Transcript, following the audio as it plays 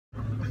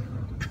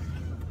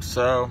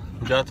So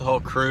we got the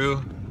whole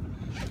crew,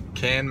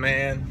 Can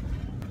Man,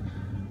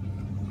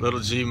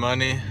 Little G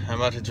Money. I'm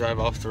about to drive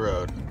off the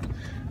road.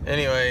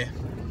 Anyway,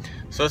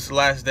 so it's the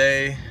last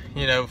day,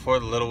 you know, before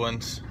the little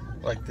ones,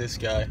 like this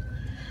guy,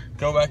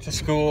 go back to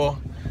school.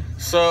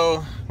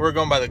 So we're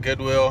going by the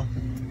Goodwill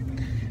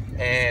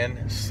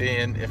and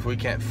seeing if we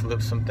can't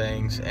flip some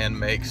things and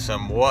make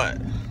some what?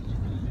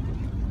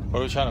 What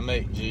are we trying to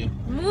make, G?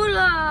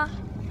 Moolah!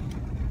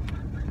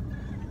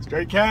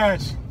 Straight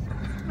cash.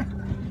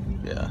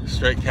 Yeah,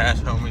 straight cash,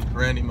 homie.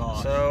 Randy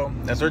Moss. So,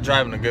 as we're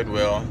driving to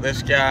Goodwill,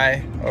 this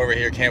guy over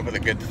here came up with a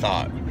good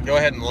thought. Go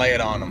ahead and lay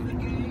it on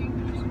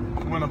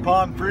him. When a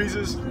pond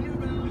freezes,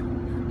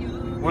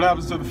 what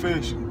happens to the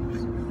fish?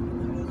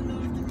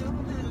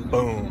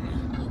 Boom.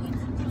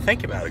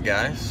 Think about it,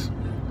 guys.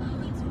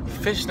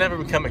 Fish never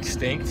become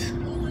extinct.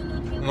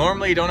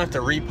 Normally, you don't have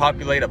to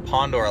repopulate a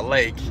pond or a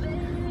lake,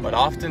 but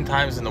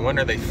oftentimes in the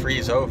winter, they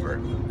freeze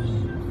over.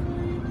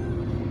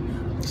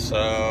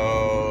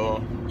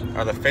 So,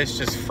 are the fish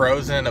just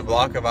frozen in a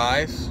block of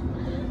ice?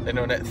 Then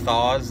when it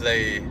thaws,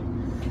 they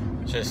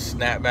just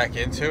snap back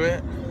into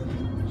it?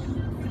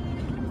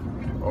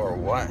 Or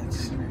what?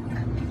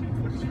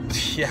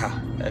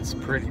 Yeah, that's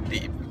pretty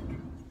deep.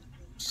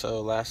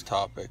 So, last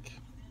topic.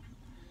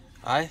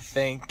 I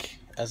think,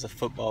 as a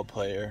football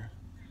player,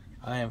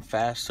 I am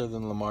faster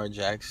than Lamar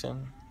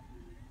Jackson.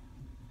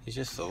 He's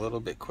just a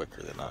little bit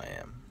quicker than I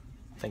am.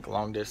 I think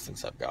long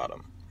distance, I've got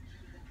him.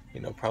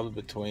 You know,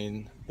 probably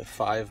between the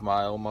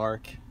 5-mile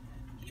mark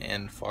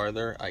and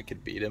farther, I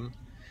could beat him.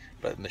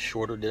 But in the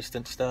shorter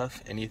distance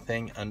stuff,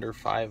 anything under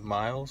 5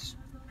 miles,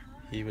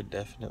 he would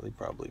definitely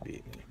probably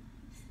beat me.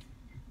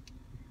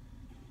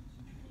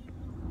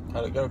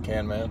 How'd it go,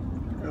 Can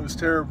Man? It was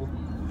terrible.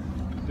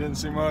 Didn't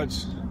see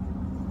much.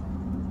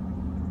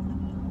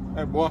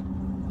 Hey, boy.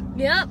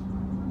 Yep.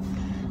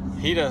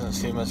 He doesn't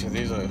see much because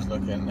he's always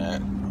looking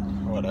at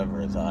whatever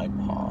his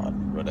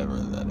iPod, whatever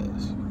that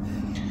is.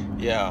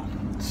 Yeah,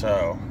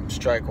 so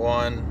strike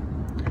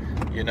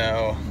one, you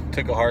know,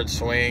 took a hard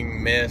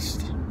swing,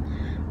 missed,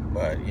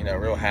 but, you know,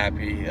 real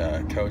happy.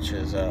 Coach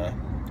is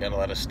gonna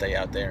let us stay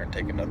out there and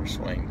take another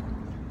swing.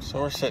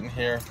 So we're sitting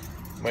here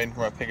waiting for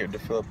my pickup to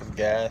fill up with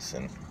gas,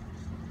 and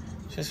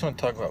just want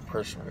to talk about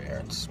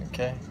perseverance,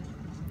 okay?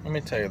 Let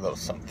me tell you a little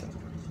something.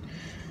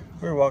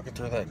 We were walking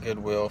through that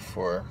Goodwill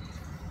for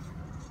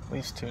at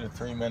least 2 to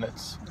 3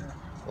 minutes,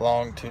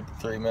 long 2 to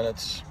 3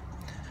 minutes.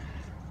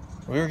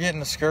 We were getting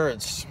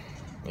discouraged,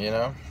 you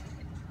know?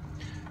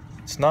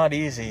 It's not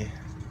easy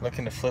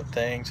looking to flip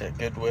things at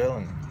Goodwill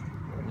and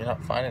when you're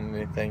not finding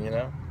anything, you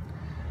know?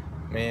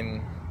 I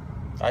mean,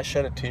 I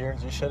shed a tear.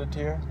 Did you shed a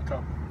tear? A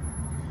couple.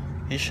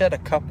 He shed a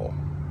couple.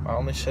 I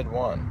only shed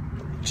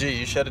one. Gee,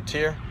 you shed a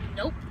tear?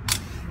 Nope.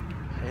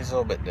 He's a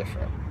little bit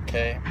different,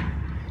 okay?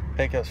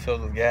 Pickup's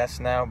filled with gas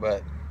now,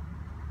 but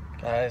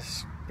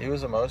guys, he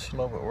was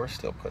emotional, but we're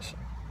still pushing.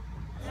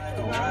 Like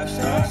a rock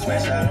star,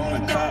 smash out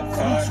on a cop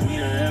car,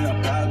 sweeter than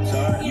a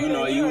Pop-Tart. You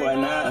know you are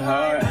not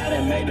hard, I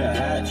didn't make the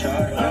hot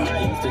chart. I'm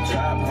not used to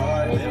chop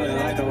hard, living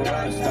like a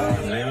rock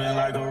star, living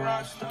like a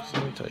rock star. So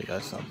let me tell you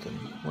guys something.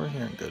 We're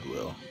here in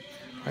Goodwill.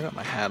 I got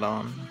my hat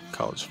on,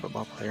 college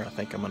football player. I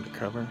think I'm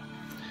undercover.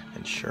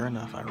 And sure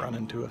enough, I run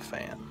into a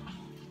fan.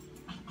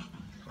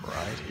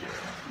 Right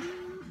here.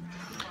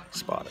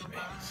 Spotted me.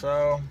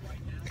 So,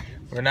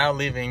 we're now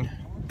leaving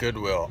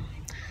Goodwill.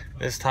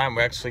 This time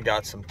we actually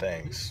got some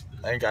things.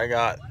 I think I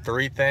got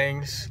 3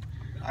 things.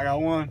 I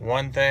got one.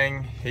 1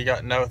 thing. He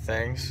got no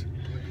things.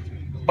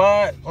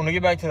 But when we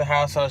get back to the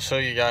house, I'll show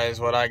you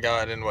guys what I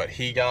got and what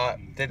he got.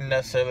 Didn't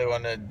necessarily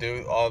want to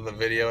do all the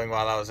videoing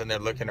while I was in there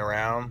looking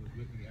around.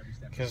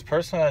 Because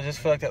personally, I just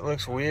feel like that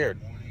looks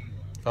weird.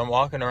 If I'm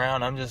walking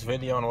around, I'm just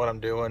videoing what I'm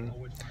doing.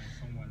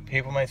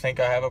 People may think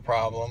I have a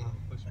problem.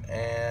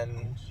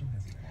 And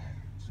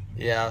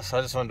yeah, so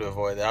I just wanted to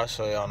avoid that. I'll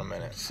show you all in a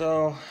minute.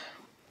 So,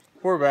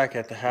 we're back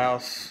at the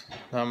house.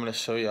 Now I'm going to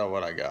show y'all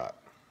what I got.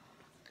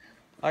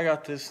 I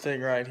got this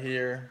thing right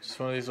here. It's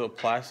one of these little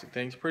plastic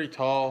things. Pretty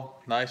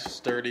tall, nice,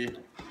 sturdy.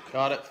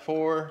 Got it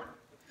for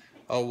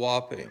a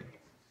whopping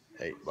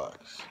 $8.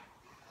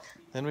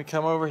 Then we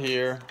come over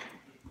here.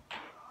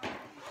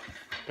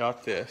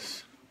 Got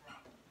this.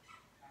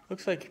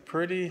 Looks like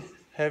pretty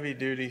heavy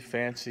duty,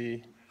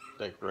 fancy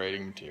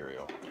decorating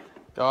material.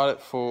 Got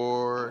it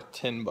for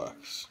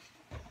 $10.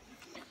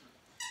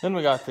 Then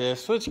we got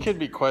this, which could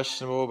be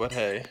questionable, but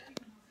hey,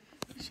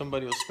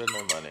 somebody will spend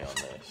their money on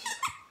this.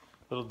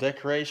 Little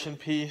decoration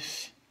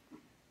piece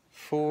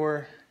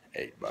for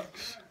 $8.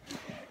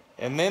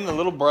 And then the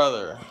little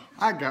brother.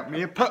 I got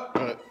me a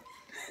putt-putt.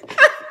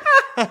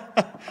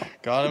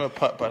 Got him a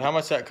putt-putt. How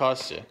much that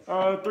cost you?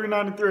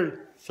 $3.93.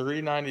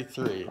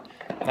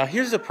 $3.93. Now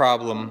here's the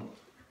problem.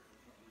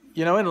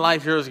 You know, in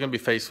life you're always going to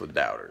be faced with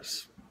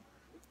doubters.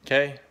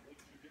 Okay?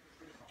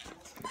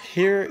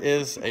 Here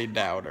is a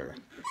doubter.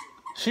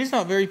 She's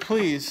not very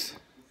pleased,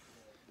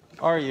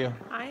 are you?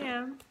 I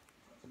am.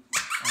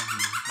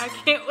 I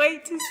can't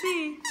wait to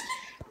see.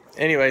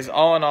 Anyways,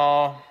 all in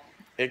all,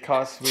 it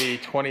cost me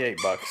 28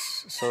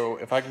 bucks. So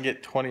if I can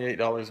get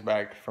 $28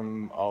 back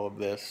from all of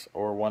this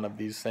or one of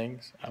these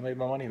things, I made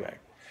my money back.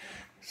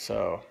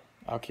 So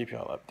I'll keep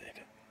y'all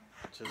updated.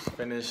 Just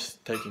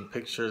finished taking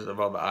pictures of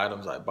all the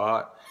items I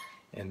bought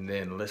and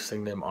then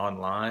listing them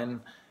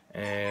online.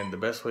 And the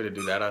best way to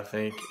do that, I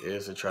think,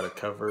 is to try to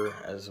cover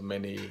as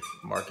many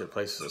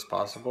marketplaces as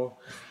possible.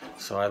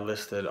 So I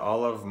listed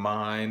all of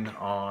mine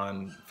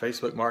on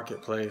Facebook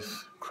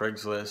Marketplace,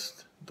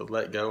 Craigslist, the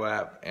Let Go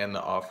app, and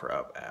the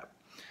OfferUp app.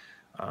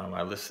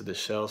 I listed the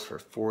shells for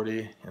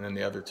 40 and then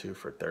the other two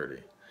for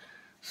 30.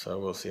 So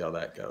we'll see how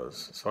that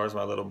goes. As far as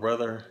my little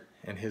brother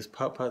and his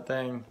putt-putt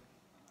thing,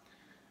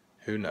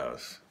 who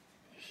knows?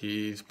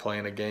 He's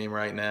playing a game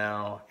right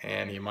now,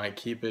 and he might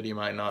keep it, he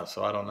might not,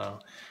 so I don't know.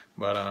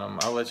 But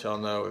I'll let y'all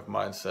know if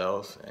mine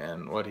sells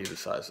and what he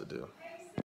decides to do.